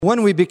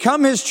When we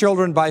become His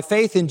children by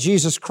faith in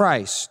Jesus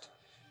Christ,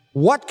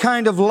 what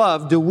kind of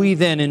love do we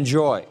then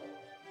enjoy?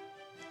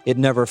 It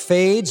never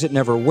fades, it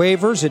never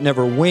wavers, it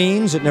never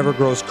wanes, it never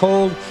grows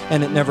cold,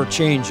 and it never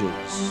changes.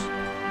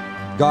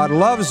 God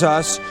loves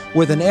us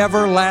with an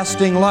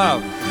everlasting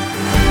love.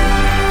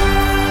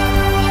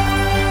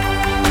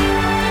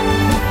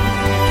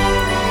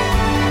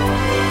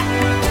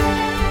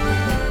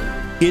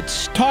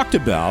 It's talked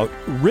about,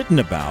 written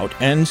about,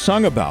 and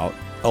sung about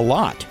a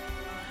lot.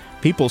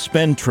 People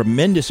spend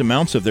tremendous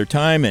amounts of their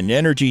time and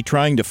energy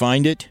trying to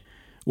find it.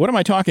 What am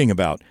I talking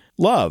about?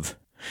 Love.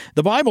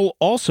 The Bible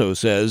also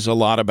says a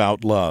lot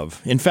about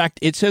love. In fact,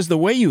 it says the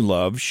way you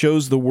love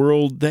shows the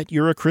world that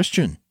you're a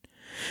Christian.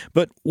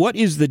 But what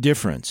is the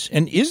difference?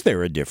 And is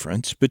there a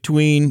difference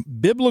between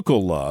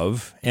biblical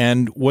love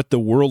and what the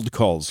world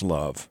calls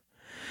love?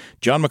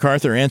 John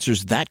MacArthur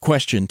answers that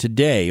question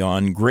today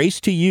on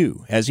Grace to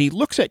You as he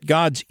looks at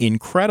God's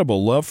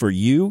incredible love for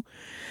you,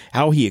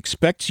 how He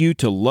expects you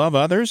to love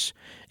others,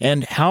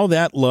 and how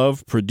that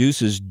love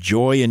produces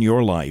joy in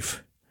your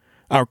life.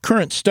 Our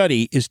current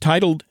study is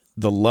titled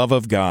The Love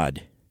of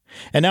God.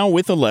 And now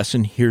with the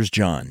lesson, here's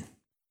John.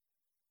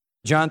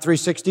 John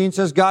 3:16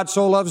 says, God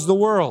so loves the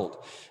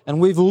world. And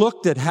we've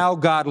looked at how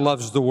God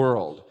loves the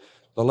world.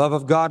 The love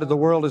of God to the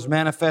world is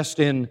manifest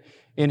in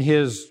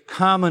His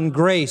common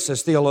grace,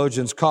 as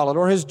theologians call it,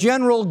 or His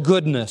general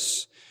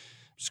goodness.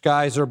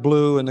 Skies are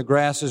blue and the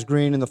grass is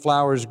green and the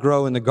flowers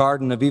grow in the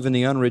garden of even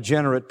the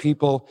unregenerate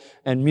people,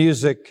 and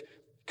music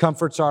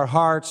comforts our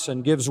hearts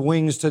and gives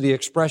wings to the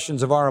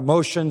expressions of our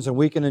emotions, and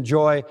we can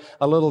enjoy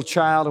a little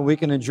child and we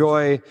can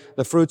enjoy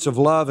the fruits of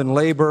love and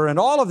labor, and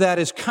all of that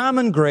is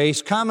common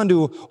grace, common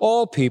to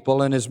all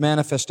people, and is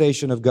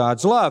manifestation of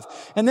God's love.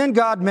 And then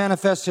God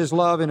manifests His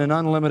love in an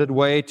unlimited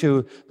way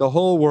to the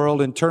whole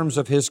world in terms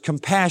of His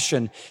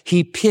compassion.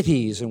 He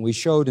pities, and we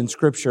showed in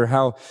Scripture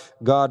how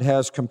God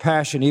has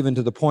compassion even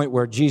to the point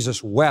where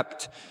Jesus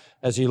wept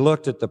as He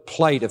looked at the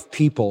plight of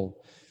people.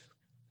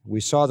 We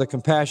saw the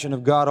compassion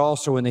of God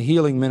also in the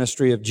healing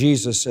ministry of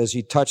Jesus as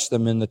He touched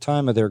them in the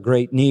time of their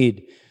great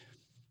need.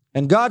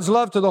 And God's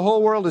love to the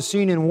whole world is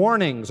seen in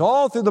warnings.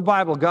 All through the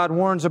Bible, God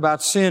warns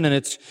about sin and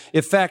its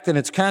effect and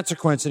its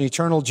consequence and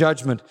eternal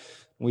judgment.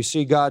 We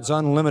see God's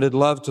unlimited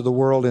love to the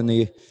world in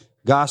the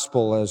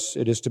gospel as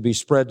it is to be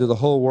spread to the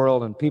whole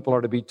world, and people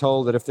are to be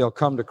told that if they'll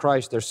come to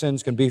Christ, their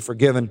sins can be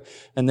forgiven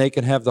and they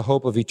can have the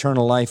hope of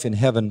eternal life in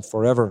heaven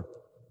forever.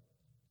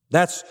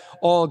 That's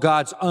all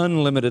God's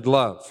unlimited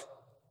love.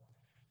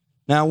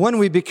 Now, when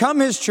we become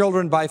His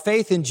children by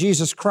faith in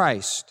Jesus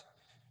Christ,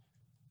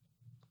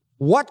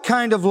 what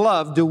kind of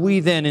love do we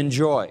then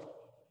enjoy?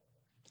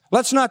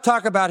 Let's not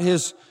talk about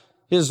His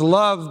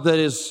love that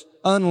is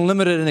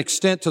unlimited in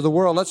extent to the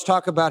world. Let's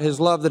talk about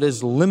His love that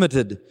is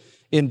limited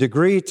in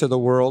degree to the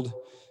world,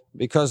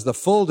 because the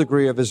full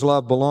degree of His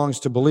love belongs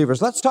to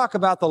believers. Let's talk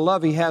about the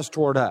love He has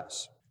toward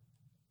us.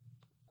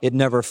 It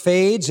never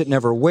fades, it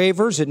never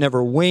wavers, it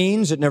never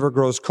wanes, it never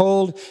grows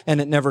cold, and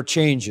it never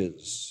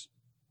changes.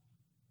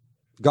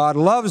 God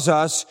loves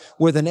us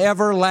with an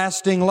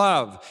everlasting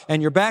love.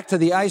 And you're back to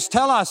the Eis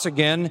Telos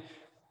again.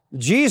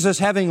 Jesus,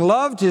 having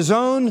loved His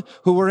own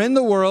who were in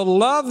the world,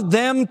 loved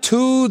them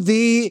to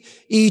the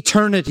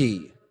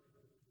eternity.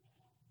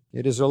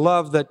 It is a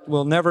love that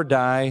will never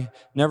die,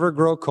 never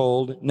grow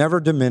cold, never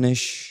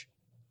diminish,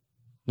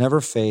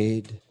 never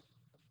fade.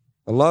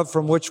 A love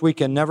from which we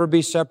can never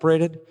be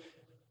separated.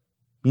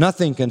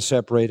 Nothing can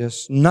separate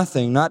us.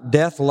 Nothing, not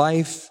death,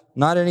 life,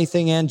 not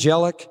anything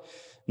angelic,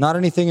 not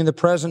anything in the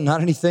present,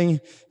 not anything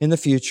in the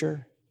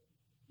future.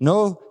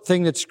 No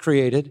thing that's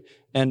created,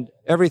 and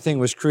everything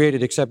was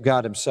created except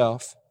God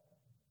Himself.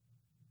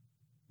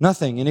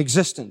 Nothing in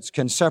existence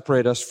can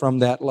separate us from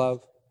that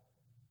love.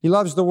 He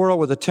loves the world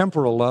with a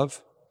temporal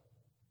love.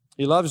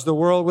 He loves the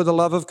world with a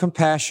love of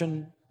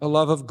compassion, a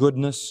love of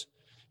goodness.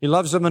 He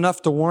loves them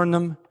enough to warn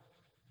them.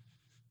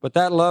 But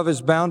that love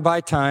is bound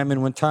by time,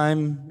 and when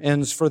time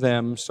ends for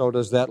them, so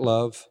does that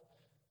love.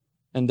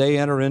 And they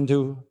enter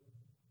into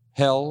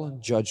hell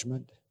and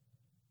judgment.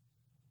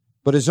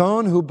 But His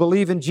own who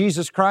believe in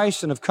Jesus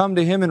Christ and have come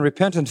to Him in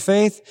repentant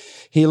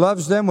faith, He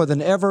loves them with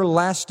an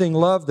everlasting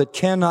love that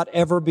cannot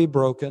ever be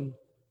broken.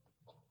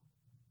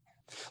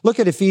 Look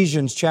at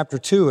Ephesians chapter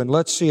 2, and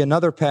let's see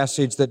another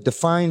passage that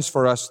defines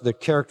for us the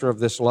character of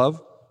this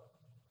love.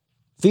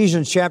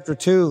 Ephesians chapter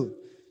 2,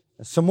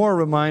 some more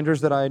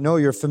reminders that I know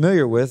you're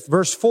familiar with.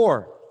 Verse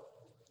 4.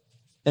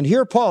 And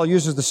here Paul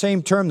uses the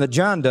same term that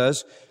John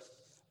does,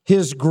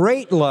 His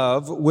great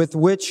love with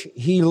which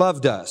He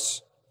loved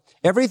us.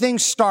 Everything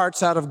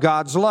starts out of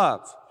God's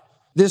love.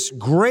 This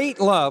great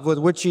love with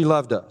which He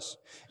loved us.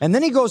 And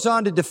then he goes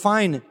on to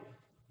define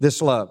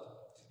this love.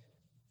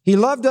 He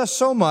loved us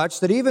so much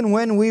that even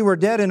when we were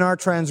dead in our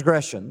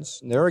transgressions,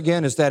 and there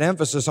again is that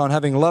emphasis on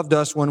having loved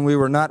us when we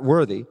were not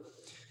worthy,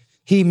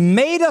 He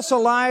made us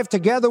alive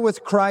together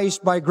with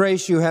Christ. By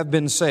grace you have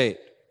been saved.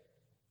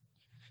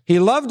 He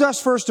loved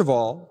us first of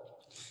all.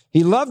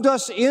 He loved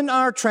us in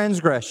our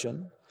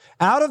transgression.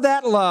 Out of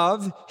that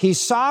love, He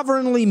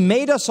sovereignly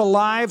made us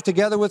alive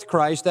together with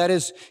Christ. That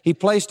is, He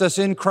placed us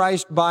in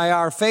Christ by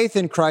our faith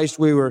in Christ.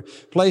 We were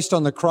placed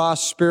on the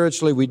cross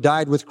spiritually. We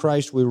died with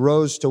Christ. We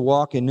rose to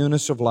walk in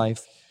newness of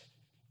life,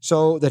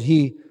 so that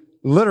He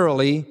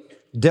literally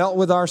dealt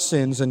with our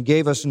sins and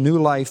gave us new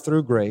life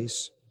through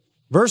grace.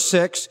 Verse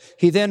 6,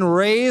 He then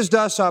raised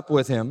us up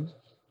with Him.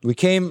 We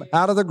came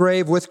out of the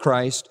grave with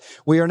Christ.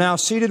 We are now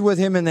seated with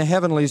Him in the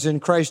heavenlies in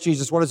Christ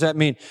Jesus. What does that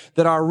mean?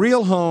 That our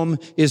real home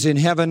is in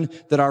heaven,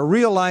 that our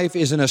real life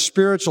is in a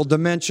spiritual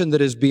dimension that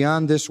is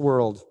beyond this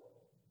world.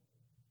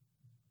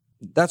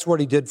 That's what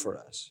He did for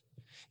us.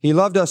 He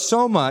loved us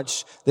so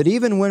much that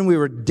even when we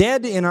were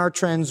dead in our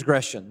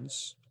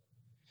transgressions,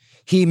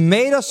 He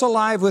made us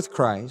alive with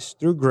Christ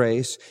through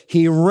grace.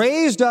 He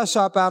raised us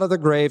up out of the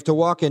grave to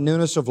walk in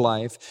newness of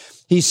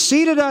life. He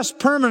seated us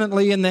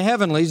permanently in the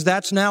heavenlies.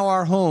 That's now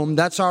our home.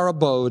 That's our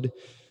abode.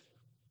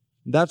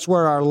 That's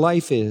where our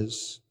life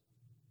is.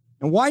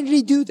 And why did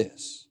He do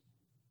this?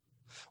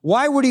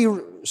 Why would He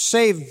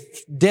save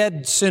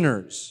dead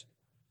sinners?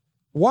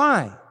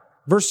 Why?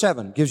 Verse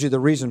 7 gives you the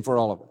reason for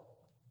all of it.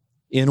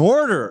 In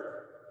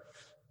order,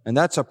 and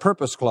that's a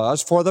purpose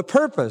clause, for the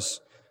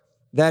purpose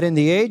that in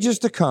the ages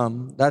to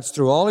come, that's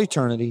through all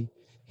eternity,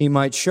 He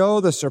might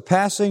show the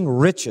surpassing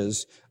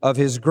riches of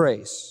His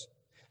grace.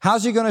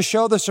 How's He going to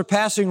show the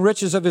surpassing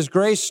riches of His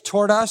grace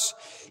toward us?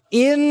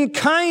 In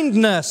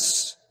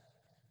kindness.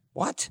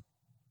 What?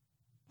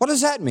 What does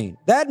that mean?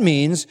 That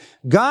means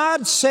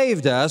God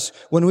saved us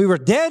when we were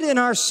dead in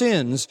our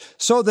sins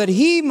so that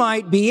He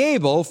might be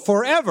able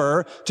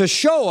forever to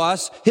show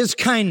us His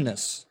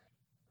kindness.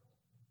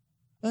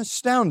 That's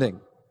astounding.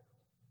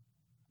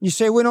 You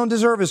say, we don't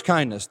deserve His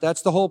kindness.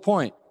 That's the whole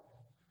point.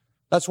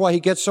 That's why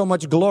He gets so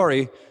much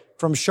glory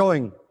from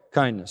showing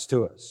kindness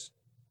to us.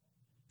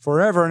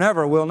 Forever and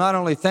ever, we'll not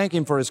only thank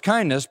Him for His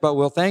kindness, but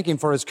we'll thank Him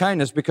for His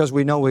kindness because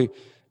we know we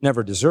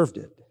never deserved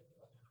it.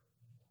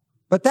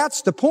 But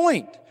that's the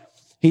point.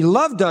 He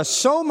loved us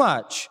so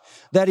much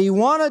that He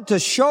wanted to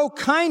show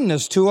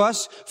kindness to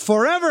us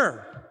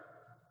forever.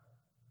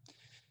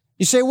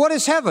 You say, what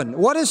is heaven?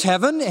 What is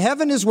heaven?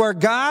 Heaven is where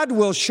God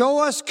will show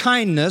us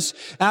kindness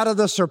out of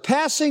the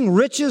surpassing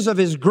riches of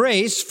His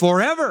grace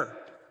forever.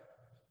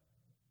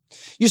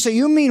 You say,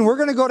 you mean we're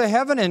going to go to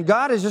heaven and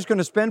God is just going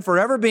to spend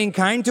forever being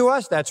kind to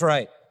us? That's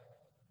right.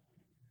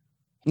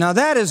 Now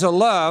that is a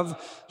love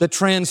that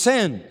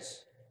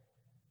transcends.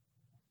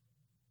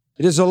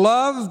 It is a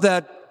love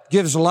that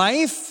gives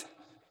life.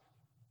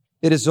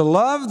 It is a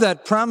love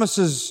that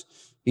promises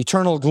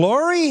eternal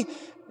glory.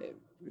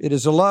 It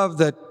is a love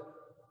that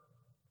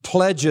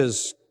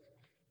pledges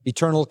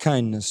eternal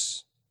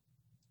kindness.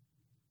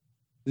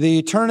 The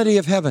eternity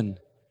of heaven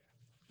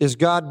is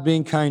God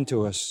being kind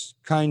to us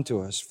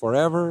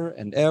forever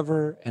and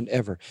ever and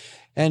ever.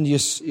 And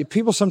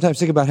people sometimes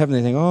think about heaven,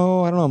 they think,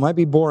 oh, I don't know, it might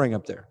be boring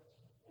up there.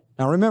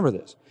 Now remember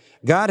this.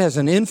 God has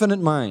an infinite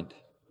mind.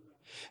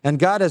 And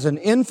God has an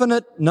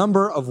infinite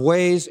number of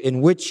ways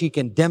in which He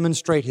can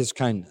demonstrate His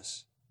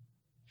kindness.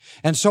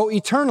 And so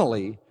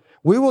eternally,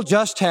 we will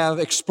just have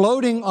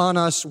exploding on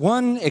us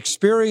one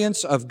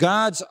experience of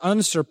God's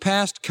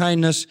unsurpassed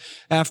kindness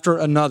after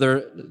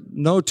another,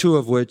 no two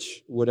of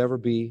which would ever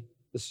be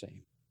the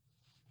same.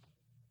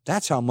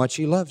 That's how much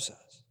He loves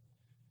us,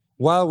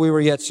 while we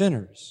were yet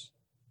sinners.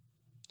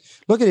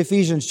 Look at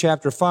Ephesians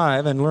chapter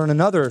 5 and learn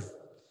another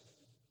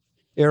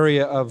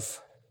area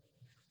of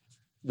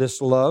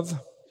this love,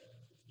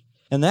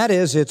 and that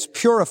is its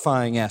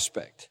purifying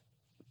aspect.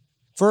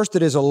 First,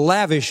 it is a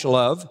lavish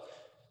love.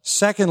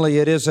 Secondly,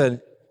 it is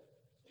an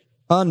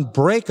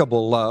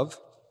unbreakable love.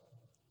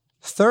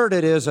 Third,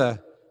 it is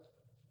a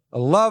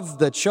love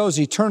that shows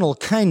eternal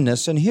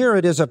kindness. And here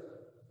it is a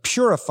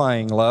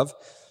purifying love.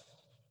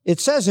 It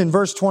says in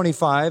verse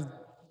 25,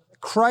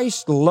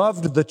 Christ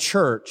loved the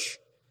church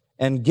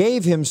and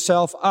gave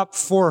Himself up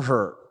for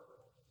her.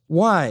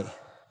 Why?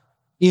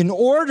 In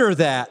order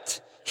that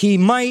He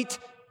might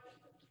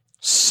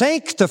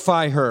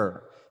sanctify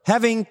her,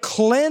 having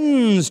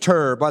cleansed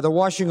her by the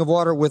washing of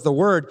water with the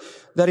word,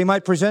 that He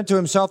might present to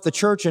Himself the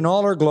church in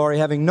all her glory,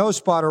 having no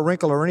spot or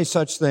wrinkle or any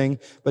such thing,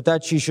 but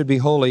that she should be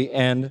holy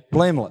and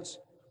blameless.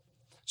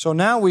 So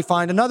now we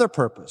find another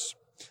purpose.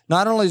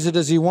 Not only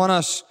does He want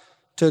us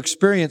to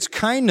experience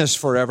kindness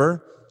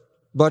forever,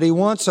 but He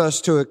wants us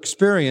to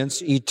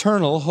experience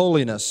eternal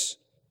holiness.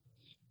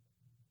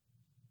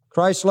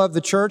 Christ loved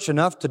the church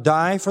enough to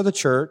die for the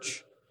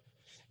church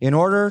in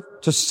order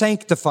to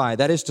sanctify,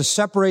 that is, to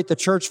separate the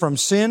church from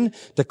sin,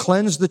 to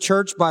cleanse the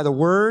church by the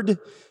word,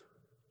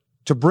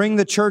 to bring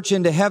the church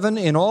into heaven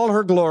in all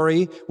her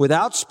glory,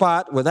 without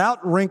spot,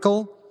 without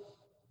wrinkle,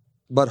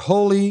 but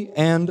holy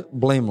and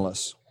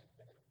blameless.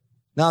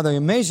 Now, the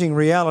amazing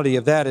reality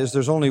of that is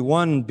there's only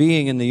one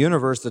being in the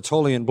universe that's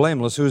holy and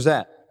blameless. Who's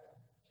that?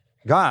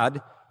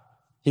 God.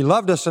 He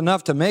loved us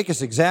enough to make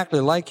us exactly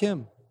like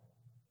Him.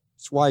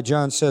 That's why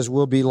John says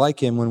we'll be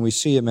like Him when we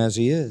see Him as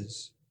He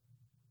is.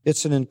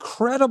 It's an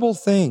incredible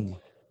thing.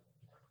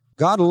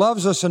 God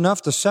loves us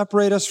enough to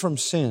separate us from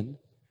sin,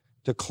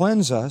 to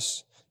cleanse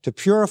us, to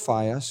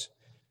purify us,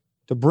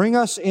 to bring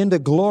us into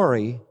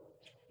glory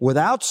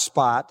without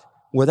spot,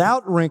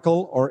 without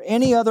wrinkle, or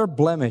any other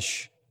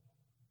blemish,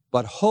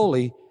 but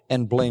holy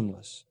and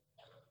blameless.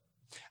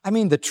 I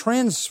mean, the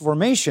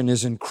transformation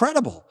is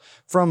incredible.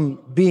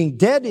 From being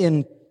dead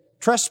in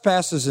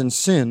trespasses and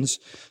sins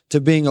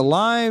to being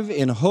alive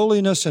in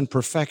holiness and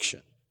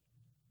perfection.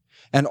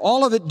 And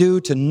all of it due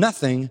to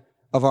nothing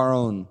of our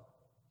own.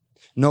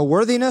 No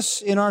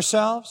worthiness in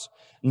ourselves,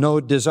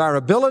 no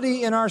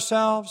desirability in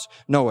ourselves,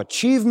 no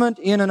achievement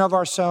in and of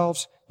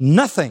ourselves,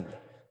 nothing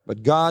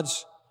but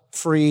God's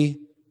free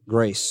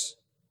grace.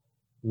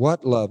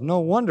 What love. No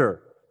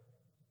wonder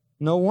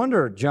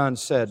John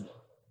said,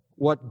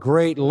 what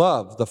great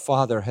love the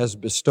Father has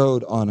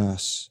bestowed on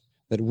us,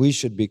 that we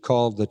should be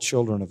called the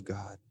children of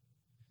God.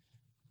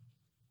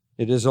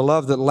 It is a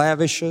love that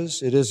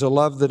lavishes. It is a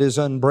love that is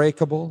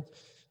unbreakable.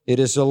 It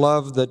is a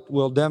love that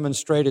will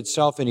demonstrate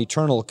itself in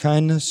eternal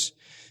kindness.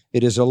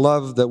 It is a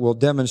love that will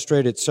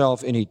demonstrate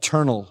itself in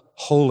eternal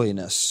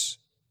holiness.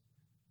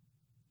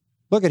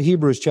 Look at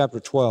Hebrews chapter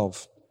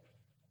 12.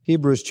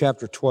 Hebrews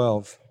chapter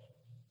 12.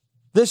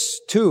 This,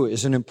 too,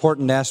 is an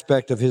important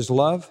aspect of His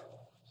love.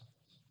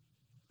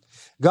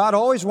 God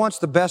always wants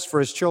the best for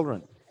His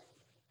children.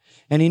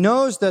 And He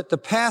knows that the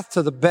path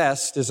to the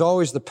best is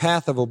always the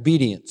path of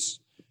obedience.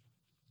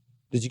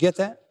 Did you get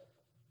that?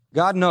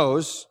 God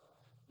knows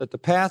that the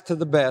path to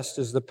the best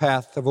is the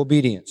path of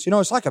obedience. You know,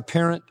 it's like a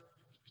parent.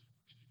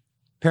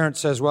 Parent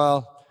says,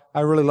 well, I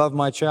really love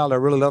my child,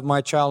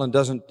 and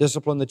doesn't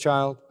discipline the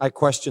child. I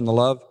question the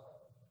love.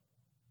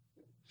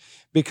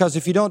 Because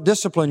if you don't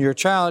discipline your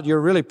child, you're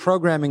really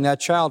programming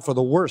that child for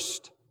the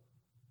worst.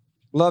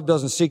 Love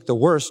doesn't seek the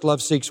worst.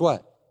 Love seeks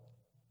what?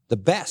 The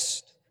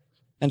best.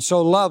 And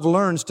so love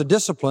learns to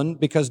discipline,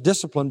 because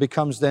discipline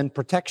becomes then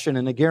protection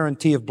and a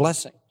guarantee of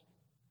blessing.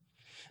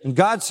 And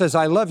God says,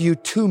 I love you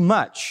too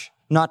much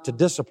not to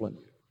discipline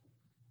you.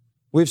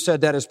 We've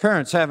said that as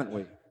parents, haven't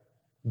we?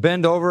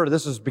 Bend over,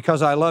 this is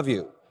because I love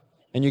you.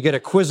 And you get a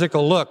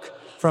quizzical look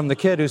from the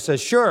kid who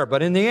says, sure,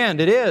 but in the end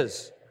it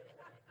is.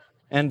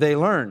 And they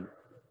learn.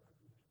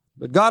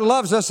 But God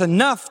loves us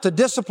enough to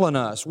discipline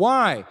us.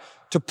 Why?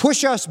 To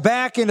push us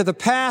back into the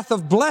path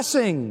of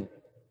blessing.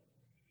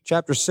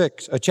 Chapter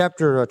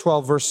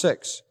 12, verse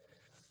 6.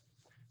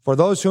 For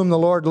those whom the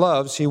Lord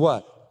loves, He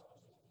what?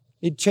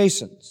 He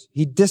chastens.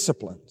 He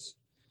disciplines.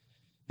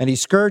 And He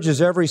scourges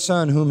every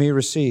son whom He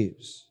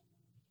receives.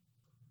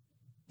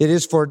 It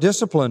is for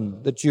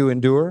discipline that you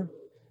endure,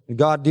 and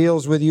God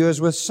deals with you as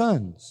with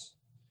sons.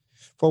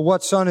 For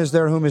what son is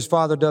there whom his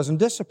father doesn't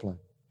discipline?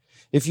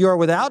 If you are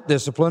without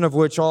discipline, of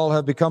which all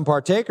have become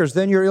partakers,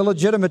 then you're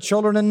illegitimate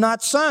children and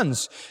not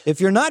sons. If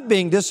you're not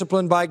being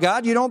disciplined by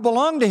God, you don't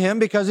belong to Him,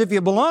 because if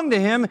you belong to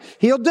Him,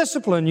 He'll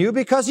discipline you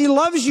because He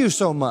loves you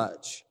so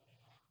much.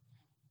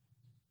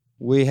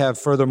 We have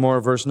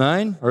furthermore, verse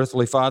 9,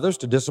 earthly fathers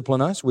to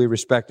discipline us. We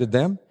respected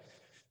them.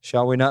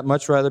 Shall we not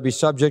much rather be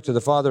subject to the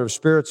Father of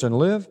spirits and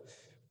live?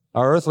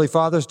 Our earthly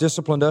fathers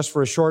disciplined us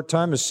for a short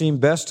time as seemed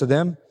best to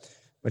them,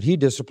 but He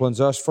disciplines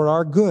us for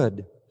our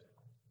good.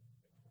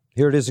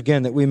 Here it is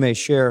again, that we may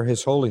share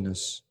His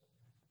holiness.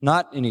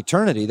 Not in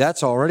eternity,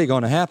 that's already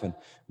going to happen,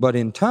 but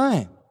in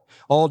time.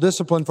 All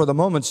discipline for the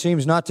moment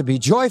seems not to be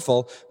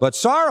joyful, but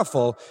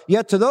sorrowful,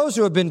 yet to those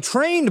who have been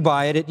trained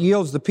by it, it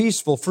yields the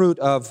peaceful fruit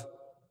of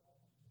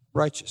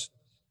righteousness.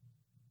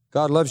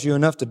 God loves you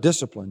enough to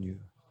discipline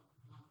you.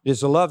 It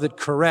is a love that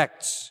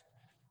corrects.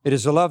 It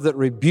is a love that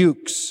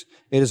rebukes.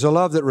 It is a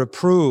love that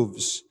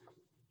reproves.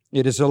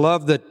 It is a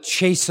love that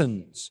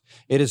chastens.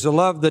 It is a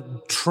love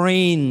that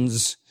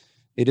trains.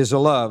 It is a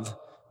love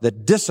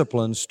that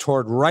disciplines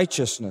toward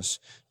righteousness,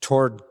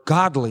 toward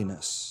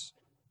godliness.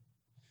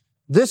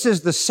 This is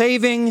the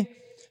saving,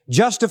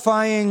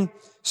 justifying,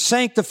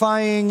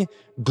 sanctifying,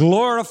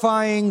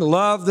 glorifying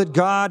love that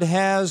God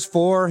has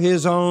for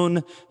His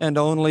own and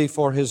only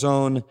for His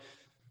own,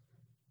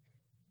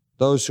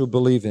 those who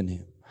believe in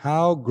Him.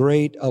 How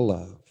great a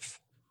love.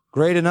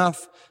 Great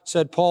enough,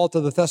 said Paul to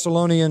the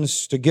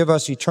Thessalonians, to give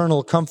us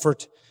eternal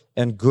comfort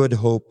and good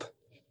hope.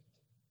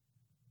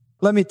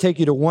 Let me take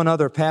you to one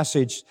other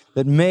passage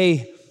that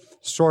may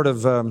sort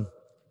of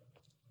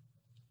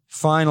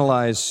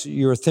finalize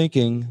your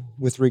thinking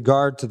with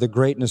regard to the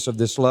greatness of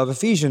this love.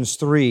 Ephesians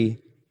 3,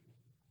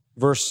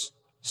 verse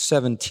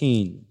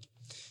 17.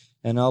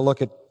 And I'll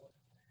look at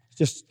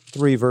just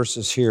 3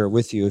 verses here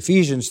with you.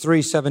 Ephesians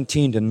 3,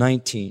 17 to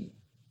 19.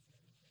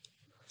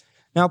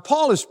 Now,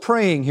 Paul is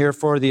praying here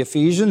for the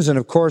Ephesians and,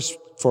 of course,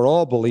 for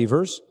all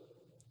believers.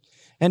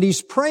 And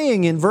he's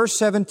praying in verse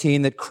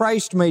 17 that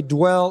Christ may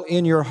dwell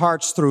in your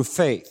hearts through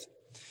faith.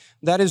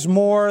 That is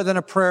more than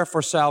a prayer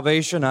for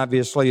salvation.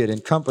 Obviously, it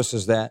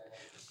encompasses that.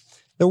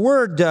 The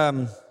word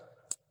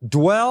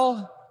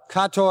dwell,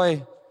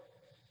 katoi,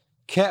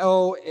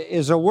 keo,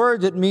 is a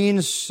word that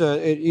means,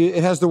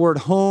 it has the word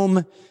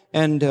home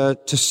and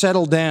to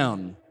settle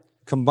down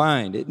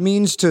combined. It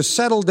means to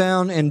settle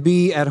down and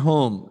be at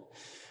home.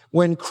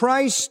 When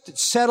Christ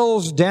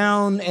settles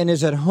down and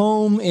is at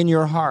home in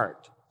your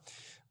heart,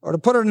 or to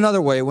put it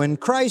another way, when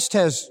Christ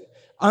has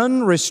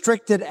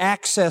unrestricted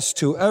access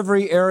to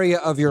every area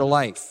of your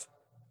life.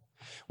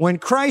 When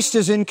Christ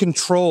is in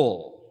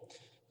control,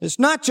 it's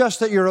not just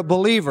that you're a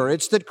believer,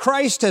 it's that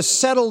Christ has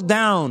settled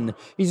down.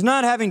 He's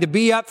not having to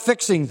be up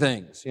fixing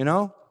things, you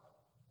know?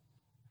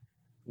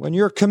 When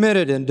you're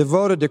committed and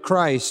devoted to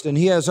Christ and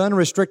He has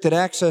unrestricted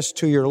access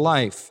to your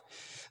life,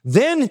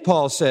 then,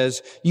 Paul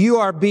says, you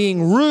are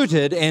being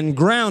rooted and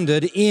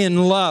grounded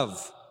in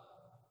love.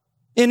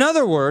 In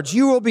other words,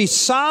 you will be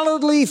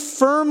solidly,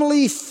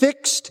 firmly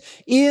fixed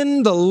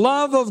in the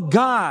love of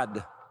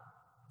God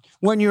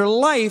when your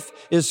life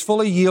is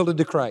fully yielded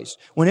to Christ.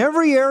 When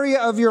every area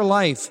of your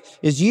life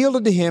is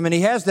yielded to Him and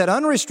He has that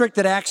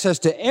unrestricted access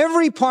to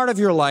every part of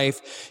your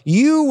life,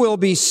 you will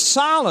be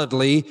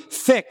solidly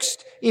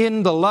fixed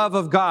in the love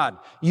of God.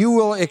 You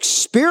will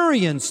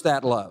experience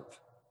that love.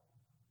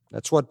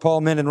 That's what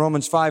Paul meant in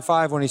Romans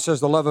 5:5 when he says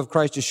the love of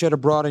Christ is shed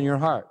abroad in your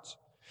hearts.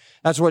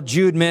 That's what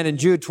Jude meant in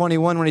Jude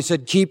 21 when he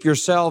said, keep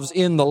yourselves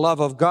in the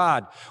love of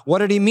God. What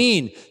did he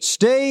mean?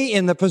 Stay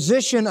in the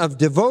position of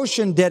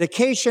devotion,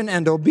 dedication,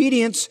 and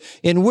obedience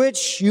in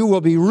which you will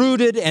be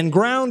rooted and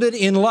grounded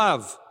in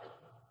love.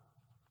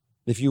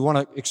 If you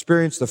want to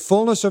experience the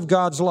fullness of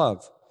God's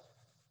love,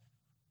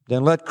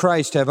 then let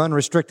Christ have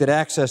unrestricted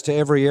access to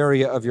every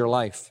area of your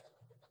life.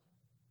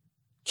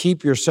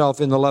 Keep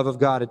yourself in the love of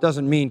God. It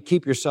doesn't mean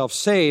keep yourself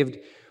saved.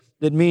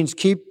 It means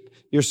keep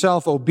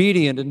yourself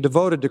obedient and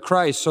devoted to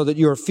Christ so that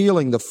you are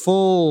feeling the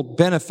full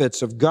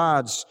benefits of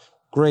God's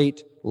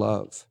great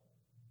love.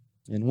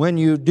 And when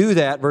you do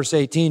that, verse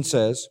 18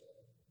 says,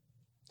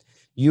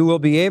 you will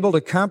be able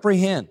to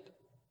comprehend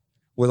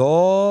with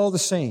all the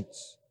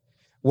saints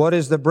what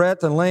is the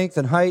breadth and length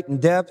and height and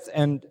depth,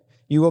 and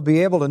you will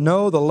be able to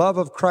know the love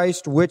of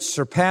Christ which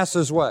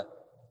surpasses what?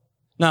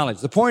 Knowledge.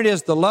 The point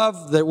is, the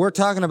love that we're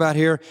talking about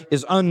here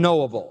is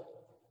unknowable.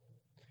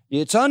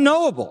 It's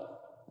unknowable.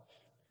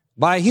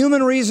 By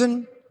human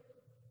reason,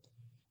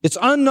 it's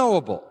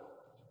unknowable.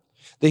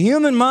 The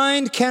human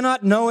mind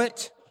cannot know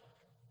it.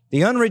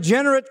 The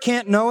unregenerate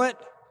can't know it.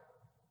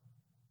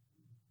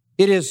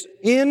 It is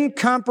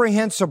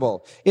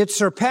incomprehensible. It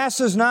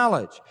surpasses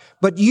knowledge.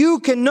 But you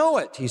can know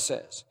it, he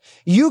says.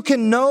 You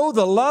can know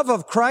the love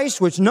of Christ,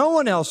 which no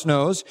one else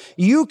knows.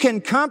 You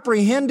can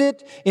comprehend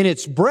it in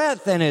its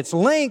breadth and its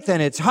length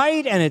and its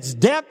height and its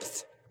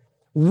depth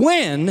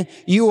when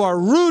you are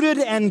rooted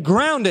and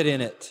grounded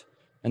in it.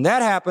 And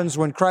that happens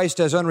when Christ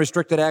has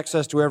unrestricted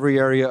access to every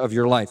area of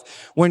your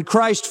life. When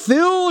Christ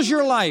fills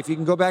your life, you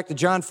can go back to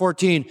John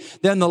 14,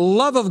 then the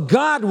love of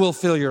God will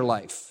fill your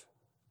life.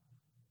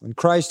 When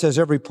Christ has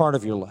every part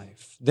of your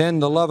life, then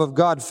the love of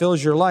God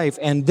fills your life,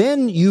 and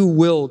then you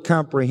will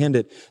comprehend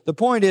it. The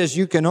point is,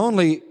 you can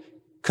only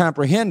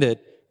comprehend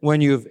it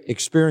when you've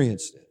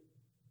experienced it.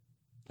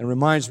 It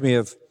reminds me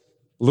of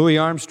Louis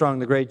Armstrong,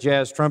 the great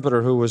jazz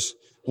trumpeter, who was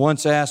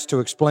once asked to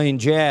explain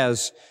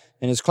jazz,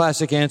 and his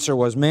classic answer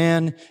was,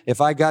 man, if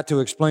I got to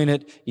explain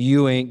it,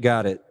 you ain't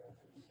got it.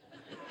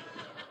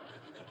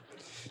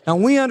 Now,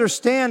 we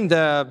understand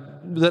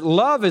that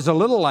love is a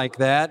little like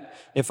that.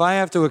 If I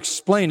have to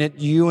explain it,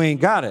 you ain't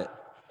got it.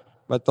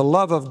 But the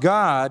love of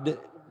God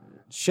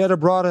shed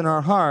abroad in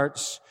our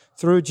hearts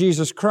through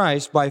Jesus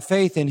Christ by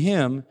faith in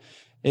Him,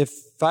 if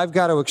I've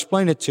got to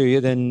explain it to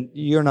you, then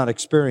you're not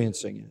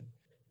experiencing it.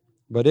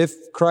 But if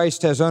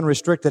Christ has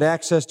unrestricted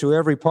access to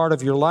every part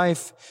of your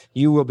life,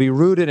 you will be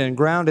rooted and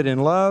grounded in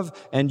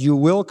love, and you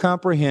will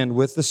comprehend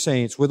with the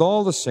saints, with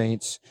all the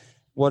saints,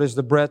 what is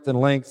the breadth and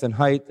length and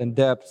height and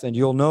depth, and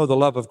you'll know the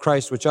love of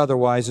Christ, which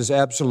otherwise is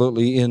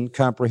absolutely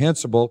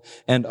incomprehensible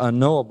and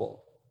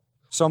unknowable.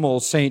 Some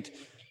old saint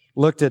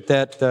looked at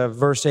that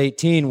verse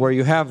 18 where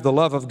you have the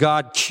love of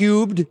God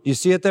cubed. You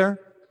see it there?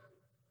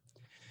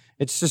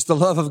 It's just the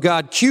love of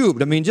God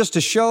cubed. I mean, just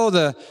to show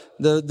the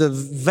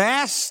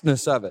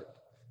vastness of it.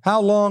 How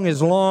long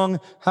is long,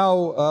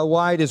 how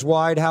wide is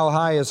wide, how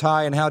high is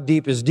high, and how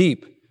deep is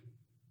deep.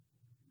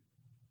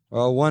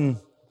 Well,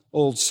 one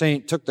old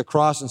saint took the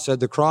cross and said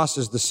the cross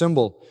is the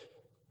symbol.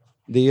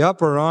 The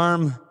upper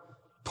arm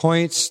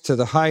points to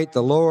the height,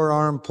 the lower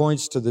arm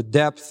points to the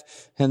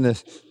depth, and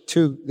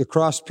the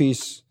cross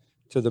piece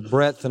to the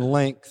breadth and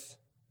length.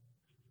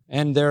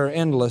 And they're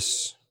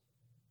endless.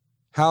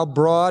 How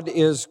broad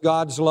is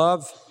God's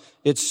love?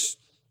 It's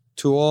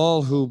to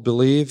all who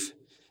believe.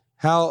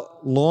 How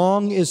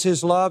long is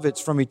His love?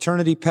 It's from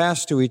eternity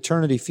past to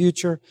eternity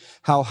future.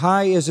 How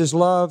high is His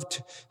love?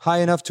 High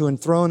enough to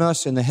enthrone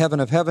us in the heaven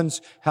of heavens.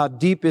 How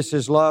deep is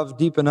His love?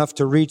 Deep enough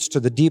to reach to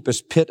the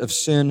deepest pit of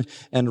sin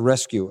and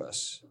rescue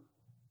us.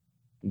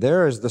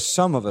 There is the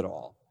sum of it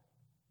all.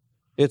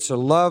 It's a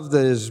love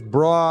that is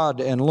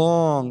broad and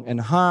long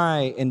and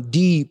high and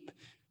deep.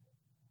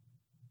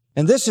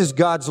 And this is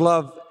God's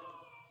love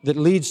that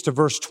leads to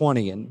verse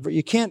 20. And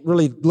you can't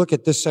really look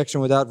at this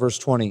section without verse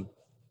 20.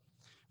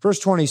 Verse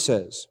 20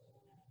 says,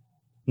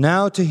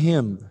 now to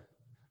Him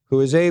who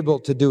is able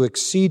to do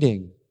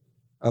exceeding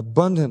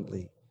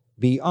abundantly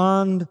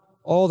beyond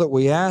all that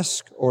we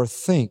ask or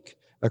think,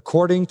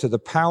 according to the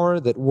power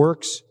that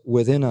works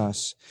within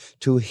us.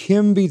 To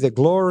him be the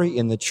glory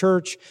in the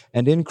church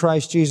and in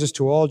Christ Jesus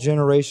to all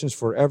generations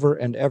forever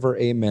and ever.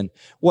 Amen.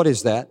 What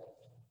is that?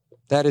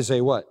 That is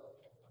a what?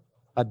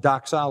 A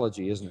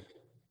doxology, isn't it?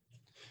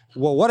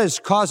 Well, what is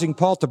causing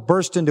Paul to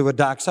burst into a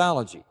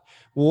doxology?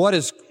 What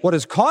is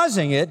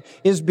causing it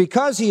is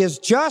because he has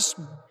just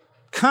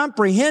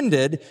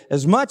comprehended,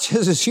 as much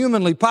as is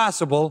humanly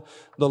possible,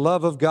 the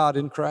love of God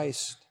in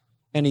Christ.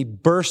 And he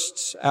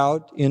bursts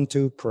out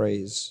into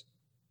praise.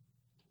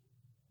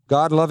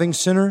 God loving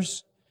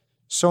sinners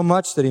so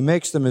much that he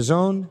makes them his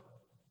own,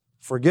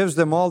 forgives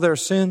them all their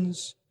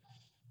sins,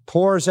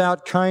 pours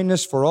out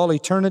kindness for all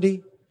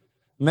eternity,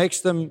 makes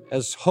them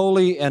as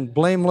holy and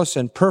blameless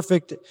and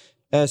perfect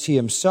as he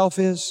himself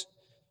is,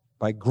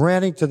 by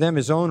granting to them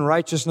his own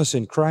righteousness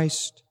in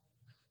Christ.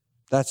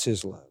 That's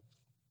his love.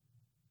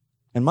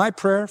 And my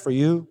prayer for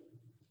you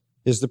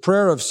is the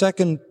prayer of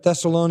 2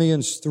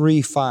 Thessalonians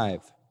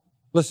 3:5.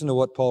 Listen to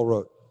what Paul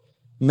wrote.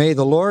 May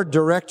the Lord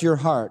direct your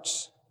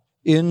hearts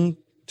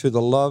into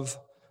the love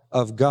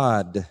of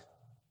God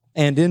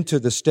and into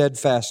the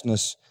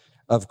steadfastness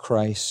of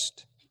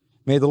Christ.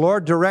 May the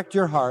Lord direct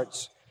your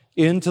hearts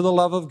into the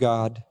love of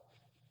God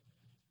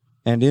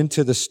and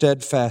into the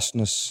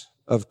steadfastness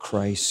of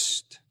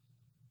Christ.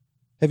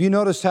 Have you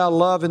noticed how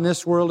love in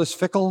this world is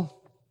fickle?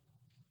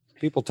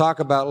 People talk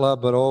about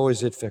love, but oh,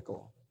 is it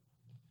fickle?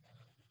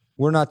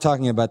 We're not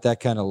talking about that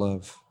kind of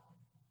love,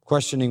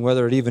 questioning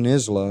whether it even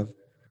is love.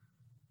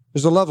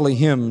 There's a lovely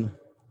hymn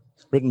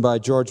written by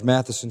George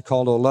Matheson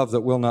called "O Love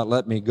That Will Not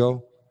Let Me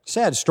Go."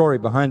 Sad story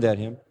behind that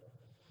hymn.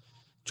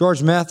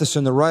 George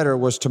Matheson, the writer,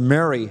 was to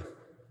marry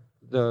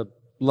the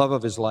love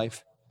of his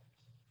life.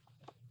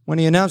 When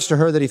he announced to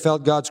her that he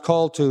felt God's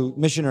call to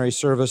missionary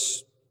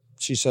service,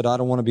 she said, "I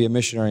don't want to be a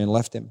missionary," and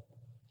left him,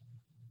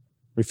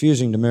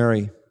 refusing to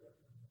marry.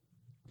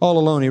 All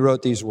alone, he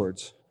wrote these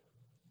words,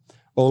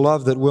 "O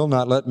love that will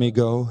not let me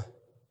go,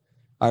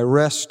 I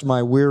rest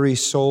my weary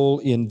soul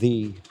in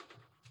thee.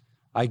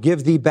 I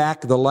give thee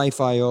back the life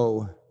I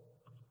owe,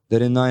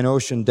 that in thine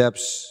ocean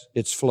depths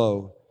its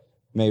flow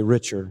may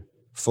richer,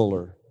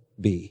 fuller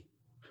be."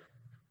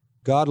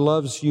 God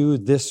loves you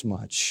this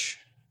much.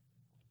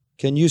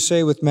 Can you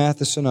say with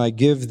Matheson, "I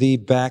give thee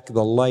back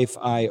the life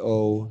I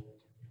owe,"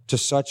 to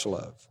such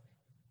love,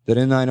 that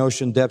in thine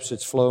ocean depths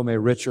its flow may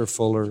richer,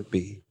 fuller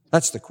be?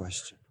 That's the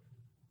question.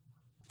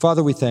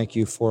 Father, we thank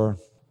you for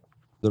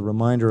the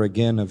reminder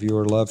again of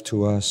your love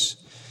to us.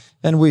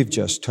 And we've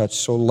just touched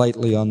so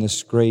lightly on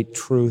this great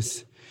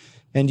truth.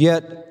 And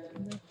yet,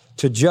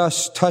 to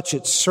just touch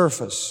its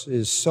surface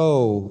is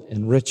so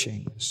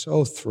enriching,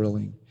 so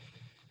thrilling.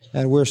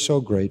 And we're so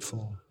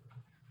grateful.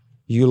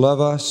 You love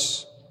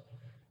us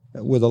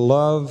with a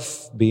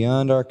love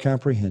beyond our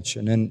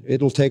comprehension. And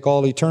it'll take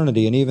all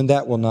eternity, and even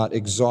that will not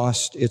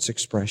exhaust its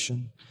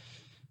expression.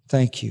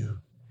 Thank you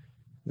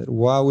that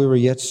while we were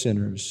yet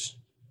sinners,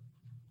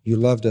 you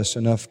loved us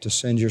enough to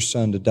send your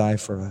Son to die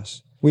for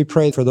us. We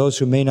pray for those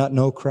who may not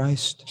know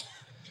Christ,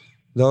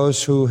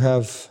 those who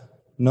have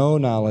no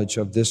knowledge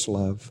of this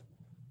love,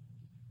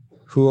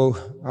 who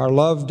are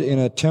loved in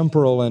a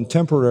temporal and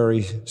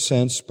temporary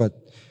sense,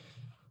 but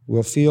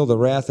will feel the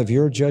wrath of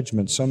your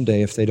judgment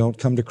someday if they don't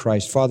come to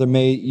Christ. Father,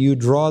 may you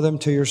draw them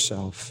to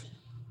yourself.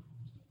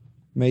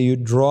 May you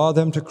draw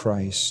them to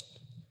Christ.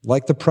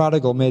 Like the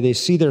prodigal, may they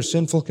see their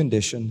sinful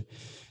condition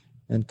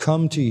and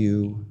come to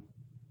you,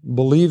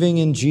 believing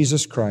in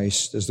Jesus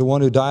Christ as the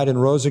one who died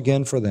and rose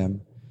again for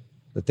them,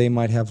 that they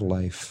might have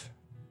life.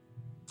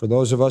 For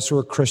those of us who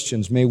are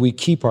Christians, may we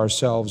keep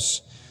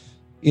ourselves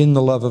in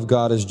the love of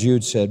God, as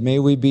Jude said. May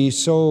we be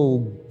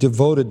so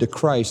devoted to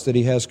Christ that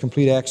he has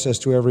complete access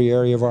to every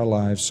area of our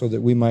lives, so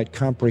that we might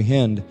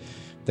comprehend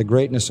the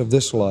greatness of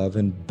this love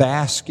and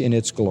bask in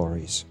its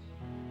glories.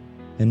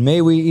 And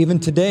may we, even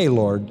today,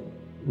 Lord,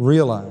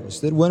 realize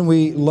that when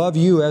we love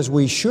you as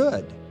we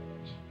should,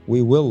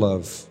 we will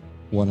love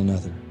one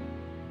another.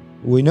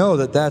 We know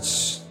that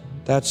that's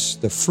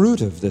the fruit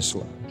of this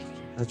love.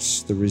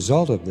 That's the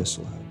result of this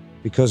love.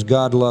 Because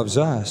God loves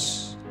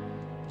us,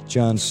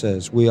 John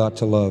says, we ought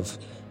to love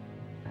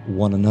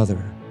one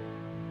another.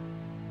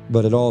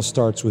 But it all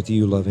starts with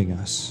you loving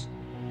us.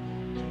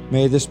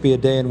 May this be a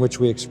day in which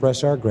we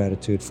express our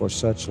gratitude for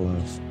such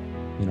love.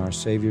 In our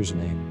Savior's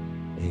name,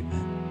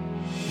 amen.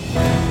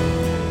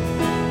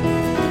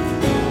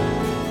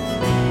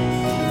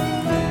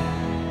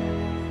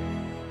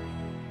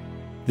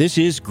 This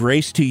is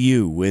Grace to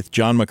You with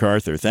John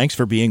MacArthur. Thanks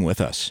for being with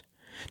us.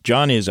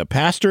 John is a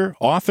pastor,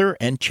 author,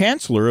 and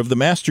chancellor of the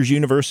Masters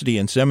University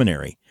and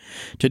Seminary.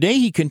 Today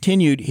he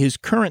continued his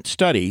current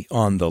study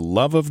on the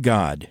love of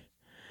God.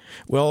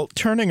 Well,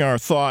 turning our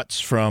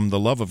thoughts from the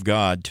love of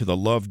God to the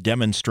love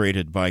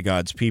demonstrated by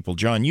God's people,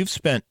 John, you've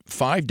spent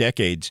 5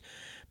 decades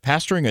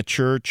pastoring a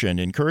church and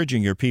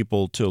encouraging your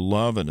people to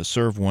love and to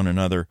serve one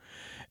another.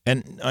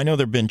 And I know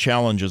there have been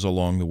challenges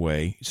along the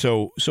way.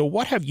 So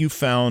what have you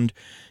found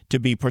to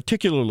be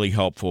particularly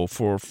helpful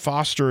for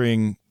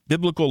fostering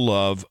biblical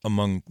love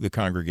among the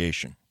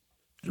congregation?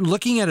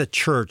 Looking at a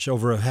church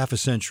over a half a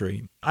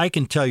century, I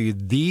can tell you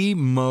the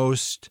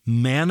most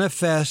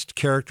manifest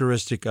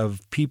characteristic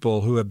of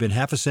people who have been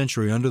half a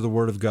century under the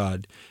Word of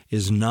God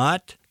is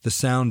not the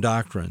sound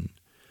doctrine,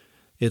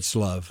 it's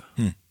love.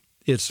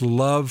 It's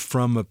love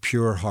from a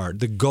pure heart.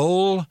 The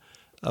goal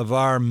of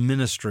our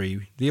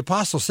ministry, the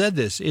apostle said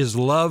this, is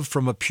love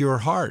from a pure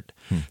heart.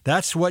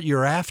 That's what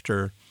you're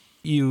after.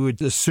 You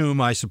would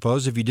assume, I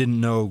suppose, if you didn't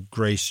know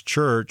Grace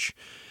Church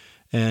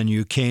and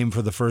you came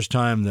for the first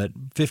time, that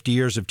 50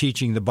 years of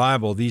teaching the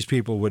Bible, these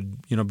people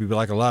would, be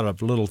like a lot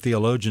of little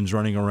theologians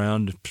running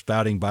around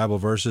spouting Bible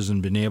verses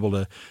and being able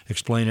to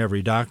explain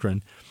every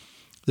doctrine.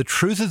 The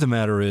truth of the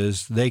matter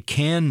is they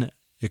can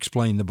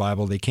explain the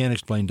Bible, they can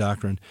explain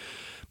doctrine.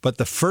 But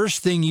the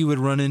first thing you would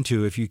run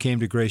into if you came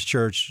to Grace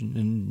Church,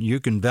 and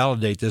you can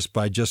validate this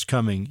by just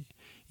coming,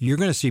 you're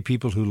going to see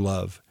people who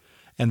love.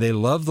 And they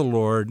love the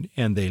Lord,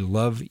 and they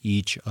love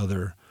each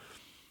other.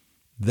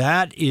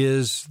 That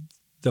is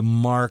the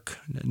mark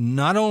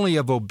not only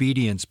of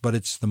obedience, but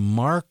it's the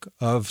mark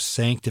of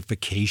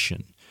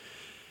sanctification.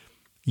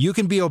 You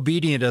can be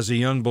obedient as a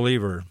young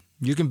believer.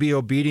 You can be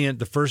obedient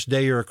the first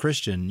day you're a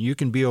Christian. You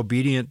can be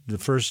obedient the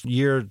first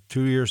year,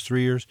 2 years,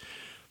 3 years.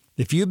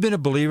 If you've been a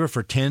believer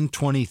for 10,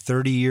 20,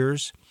 30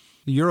 years,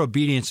 your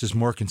obedience is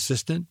more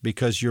consistent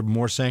because you're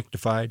more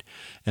sanctified.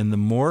 And the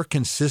more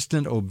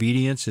consistent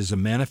obedience is a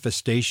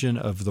manifestation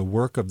of the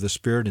work of the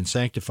Spirit in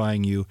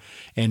sanctifying you.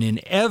 And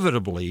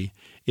inevitably,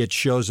 it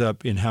shows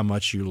up in how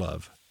much you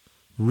love.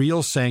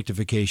 Real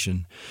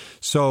sanctification.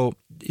 So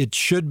it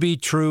should be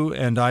true,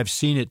 and I've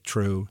seen it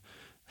true.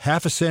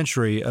 Half a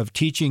century of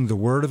teaching the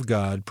Word of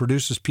God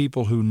produces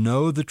people who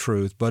know the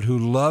truth, but who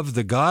love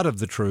the God of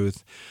the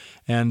truth,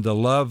 and the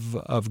love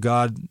of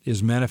God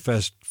is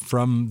manifest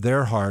from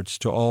their hearts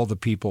to all the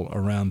people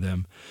around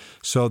them,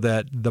 so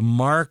that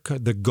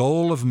the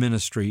goal of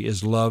ministry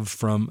is love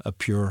from a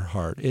pure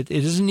heart. It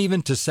isn't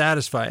even to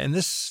satisfy, and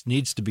this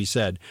needs to be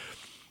said,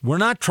 we're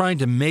not trying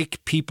to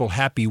make people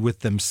happy with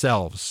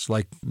themselves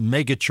like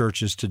mega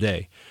churches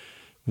today.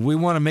 We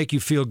want to make you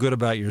feel good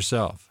about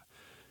yourself.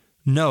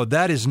 No,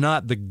 that is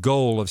not the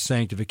goal of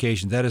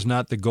sanctification. That is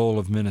not the goal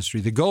of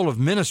ministry. The goal of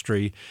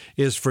ministry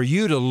is for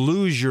you to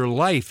lose your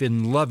life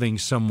in loving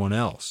someone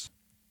else.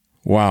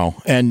 Wow.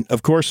 And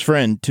of course,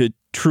 friend, to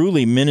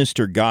truly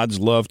minister God's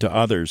love to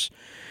others,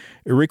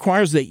 it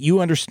requires that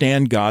you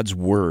understand God's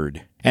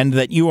Word, and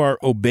that you are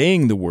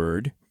obeying the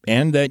Word,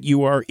 and that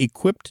you are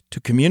equipped to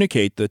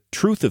communicate the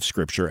truth of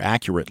Scripture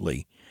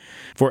accurately.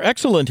 For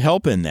excellent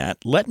help in that,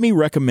 let me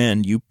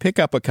recommend you pick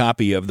up a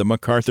copy of the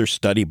MacArthur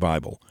Study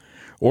Bible.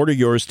 Order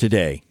yours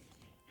today.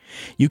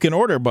 You can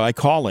order by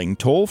calling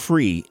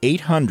toll-free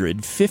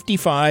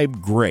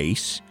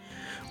 800-55-GRACE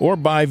or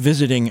by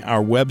visiting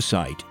our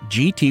website,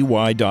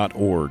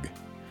 gty.org.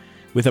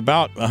 With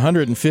about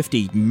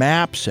 150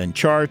 maps and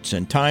charts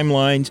and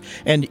timelines,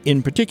 and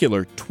in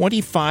particular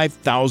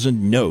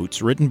 25,000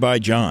 notes written by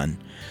John,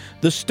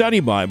 the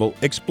Study Bible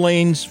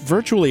explains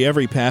virtually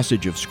every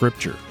passage of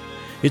Scripture.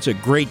 It's a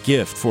great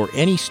gift for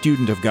any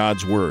student of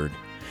God's Word.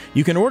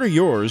 You can order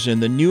yours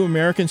in the New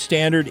American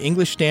Standard,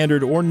 English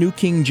Standard, or New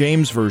King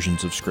James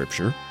versions of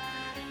Scripture.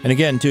 And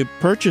again, to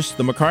purchase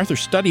the MacArthur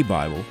Study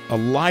Bible, a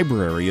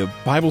library of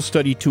Bible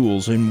study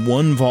tools in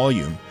one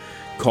volume,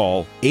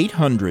 call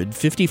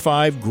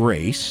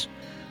 800-55-GRACE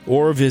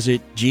or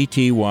visit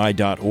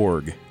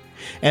gty.org.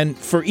 And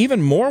for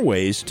even more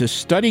ways to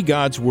study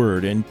God's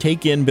Word and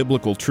take in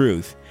biblical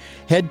truth,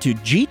 head to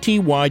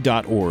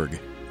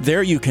gty.org.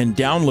 There you can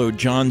download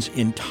John's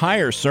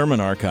entire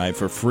sermon archive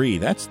for free.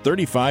 That's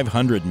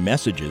 3,500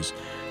 messages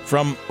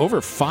from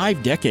over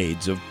 5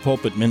 decades of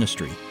pulpit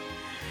ministry.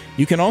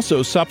 You can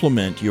also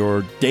supplement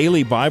your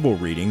daily Bible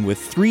reading with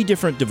 3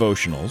 different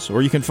devotionals,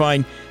 or you can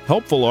find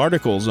helpful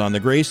articles on the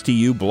Grace to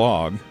You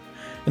blog.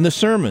 And the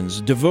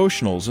sermons,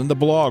 devotionals, and the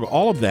blog,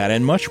 all of that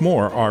and much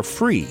more are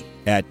free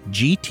at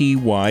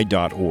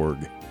gty.org.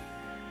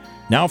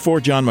 Now for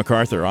John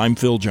MacArthur, I'm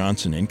Phil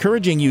Johnson,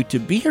 encouraging you to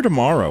be here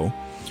tomorrow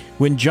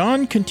when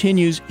John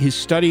continues his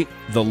study,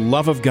 The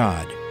Love of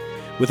God,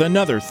 with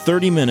another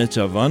 30 minutes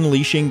of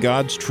unleashing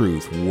God's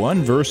truth,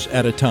 one verse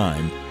at a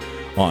time,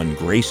 on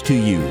Grace to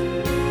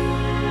You.